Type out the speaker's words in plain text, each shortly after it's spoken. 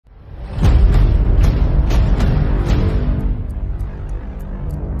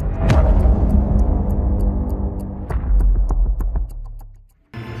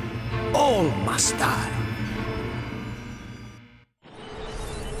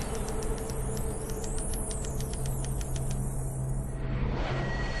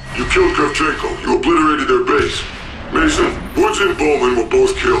killed Kravchenko. You obliterated their base. Mason, Woods and Bowman were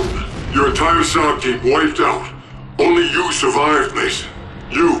both killed. Your entire SOC team wiped out. Only you survived, Mason.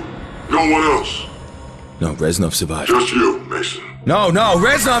 You. No one else. No, Reznov survived. Just you, Mason. No,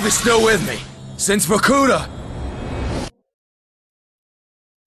 Reznov is still with me. Since Vorkuta.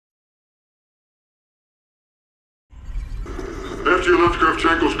 After you left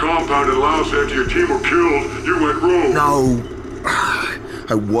Kravchenko's compound in Laos after your team were killed, you went rogue. No.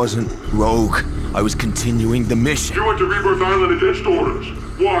 I wasn't rogue. I was continuing the mission. You went to Rebirth Island against orders.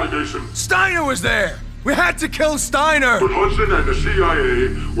 Why, Mason? Steiner was there! We had to kill Steiner! But Hudson and the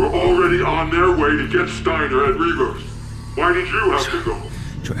CIA were already on their way to get Steiner at Rebirth. Why did you have to go?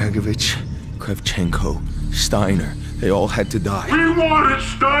 Dragovich, Kravchenko, Steiner, they all had to die. We wanted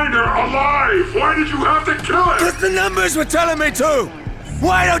Steiner alive! Why did you have to kill him? Because the numbers were telling me to!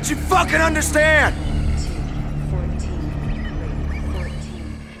 Why don't you fucking understand?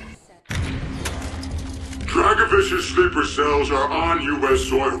 Dragovich's sleeper cells are on U.S.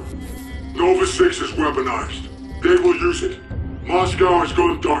 soil. Nova 6 is weaponized. They will use it. Moscow has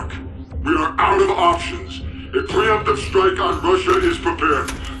gone dark. We are out of options. A preemptive strike on Russia is prepared.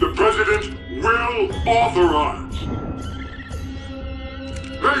 The President will authorize.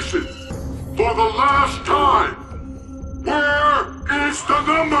 Mason, for the last time, where is the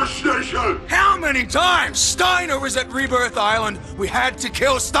number station? How many times? Steiner was at Rebirth Island. We had to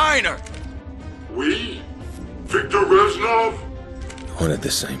kill Steiner. We? Viktor Reznov? Wanted the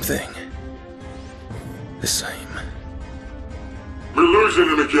same thing. The same. We're losing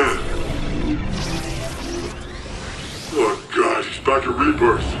him again. Oh God, he's back at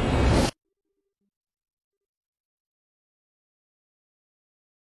Rebirth.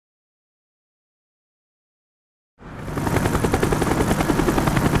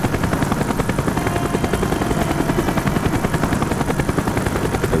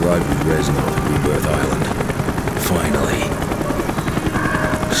 Arrived with Reznov at Rebirth Island. Finally.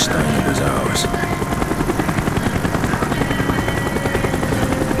 Steiner was ours.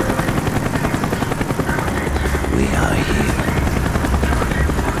 We are here.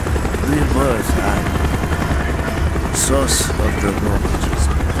 Rebirth Island. Source of the knowledge.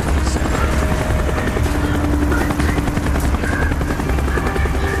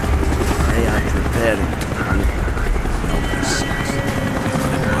 They are preparing to deliver Number 6.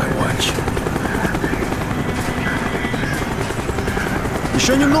 My watch.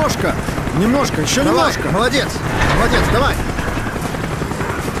 Еще немножко! Немножко, еще немножко! Молодец! Молодец, давай!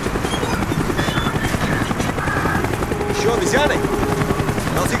 Еще обезьяны?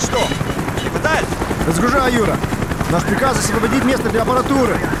 Нас их что? Не хватает? Разгружай, Юра! Наш приказ освободить место для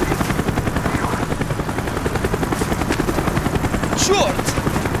аппаратуры! Черт!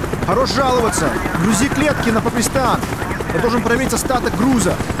 Хорош жаловаться! Грузи клетки на Папистан! Я должен проверить остаток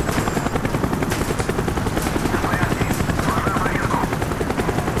груза!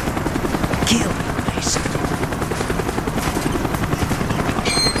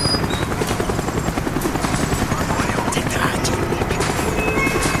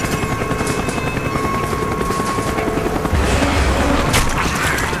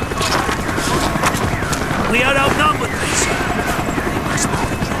 We are outnumbered, Mason.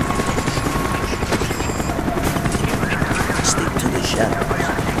 Stick to the shadows.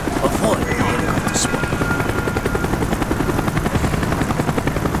 Avoid the enemy to spot.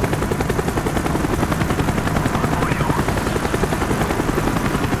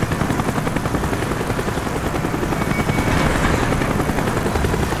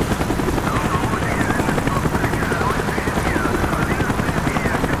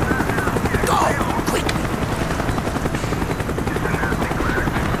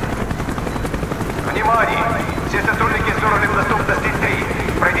 Все сотрудники стороны доступности 3.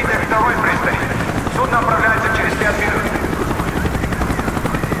 Пройдите второй пристань. Судно отправляется через 5 минут.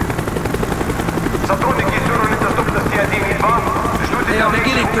 Сотрудники стороны доступности 1 и 2 ждут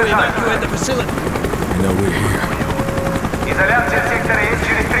изолятии. Изоляция сектора есть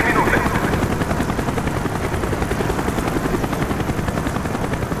через 3 минуты.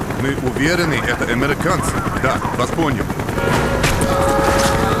 Мы уверены, это американцы. Да, вас понял.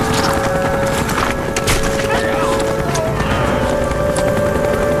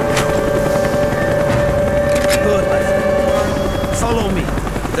 Follow me.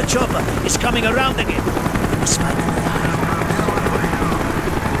 The chopper is coming around again. Smack in the eye.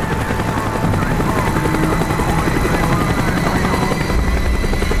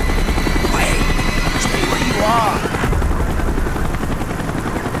 Wait! Stay where you are.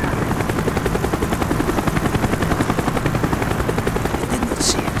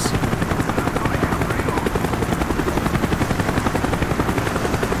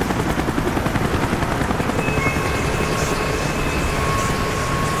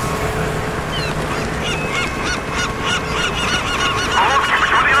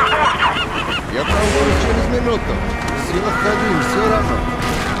 там? В силах ходим, все равно.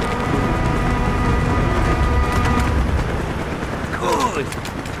 Good.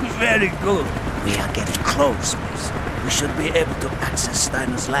 Very good. We are getting close, miss. We should be able to access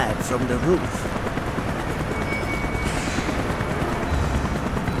Steiner's lab from the roof.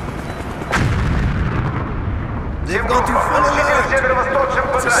 They've gone to full alert.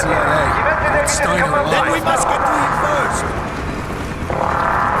 It's a CIA. It's Steiner alive. Then we must get to him first.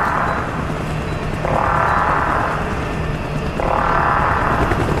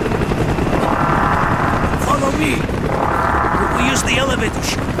 Follow me. We use the elevator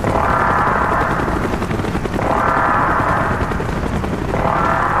shaft.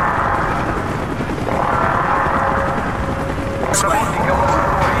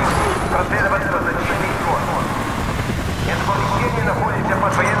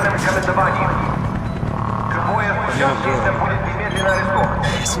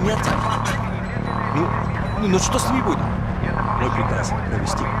 Если не атака. Ну что с ними будет? Мой приказ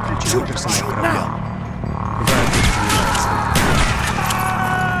провести ключевой персонал корабля.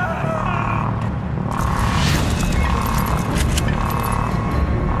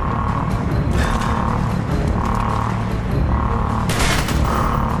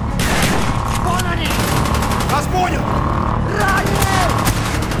 Нас понял!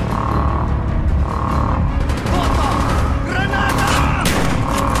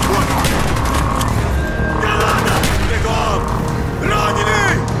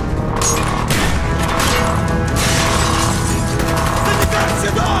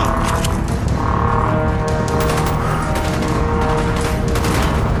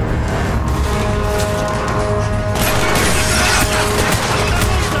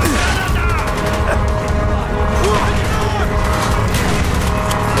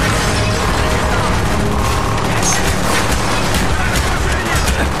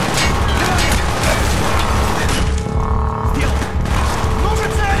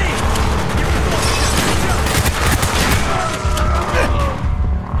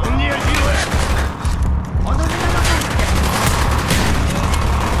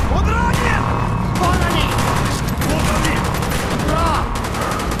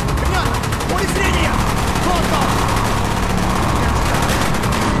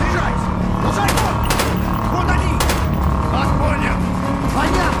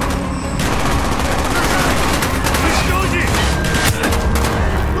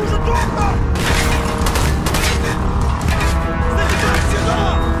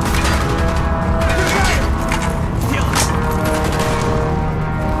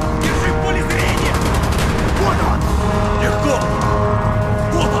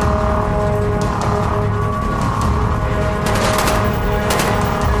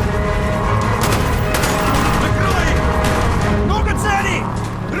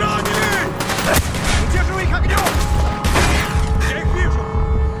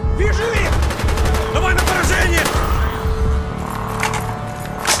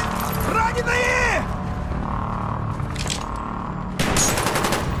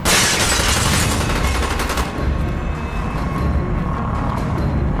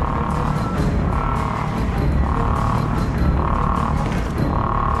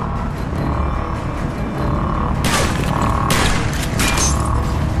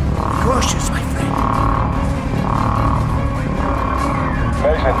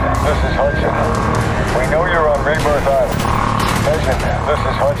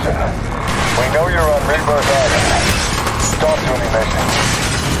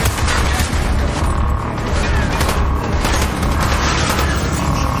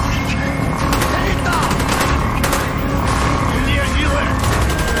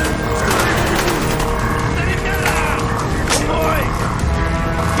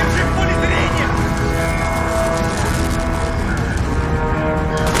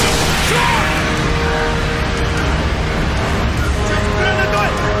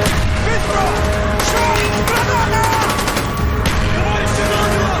 Быстро! Шаг! Граната! Товарищи,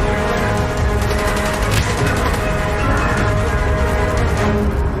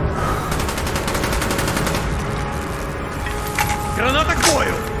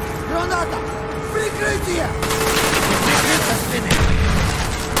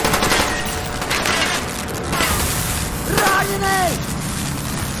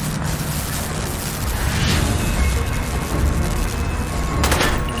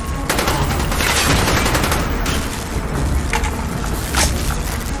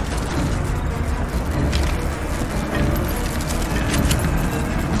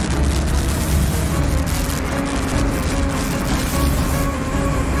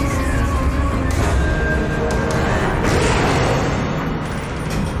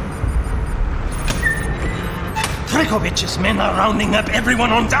 Dragovich's men are rounding up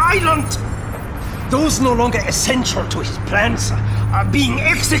everyone on the island. Those no longer essential to his plans are being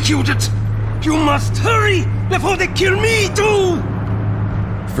executed. You must hurry before they kill me too!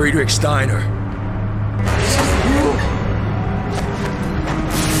 Friedrich Steiner.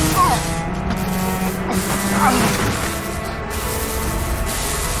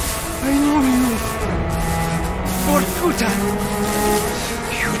 I know you. Vorkuta.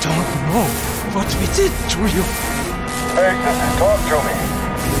 You don't know what we did to you. Hey, talk to me.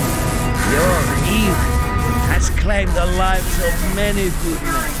 Your evil has claimed the lives of many good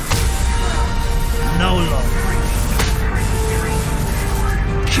men. No longer.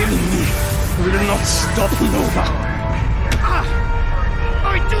 Kill me will not stop Nova.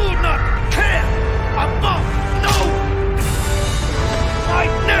 I do not care about Nova. My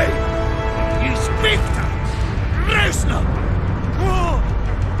name is Viktor Reznov.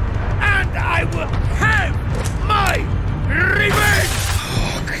 And I will have my revenge!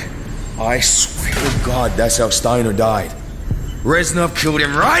 I swear to God, that's how Steiner died. Reznov killed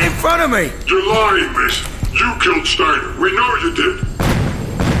him right in front of me! You're lying, miss. You killed Steiner. We know you did.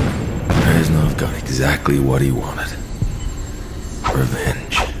 Reznov got exactly what he wanted.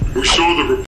 Revenge. We saw the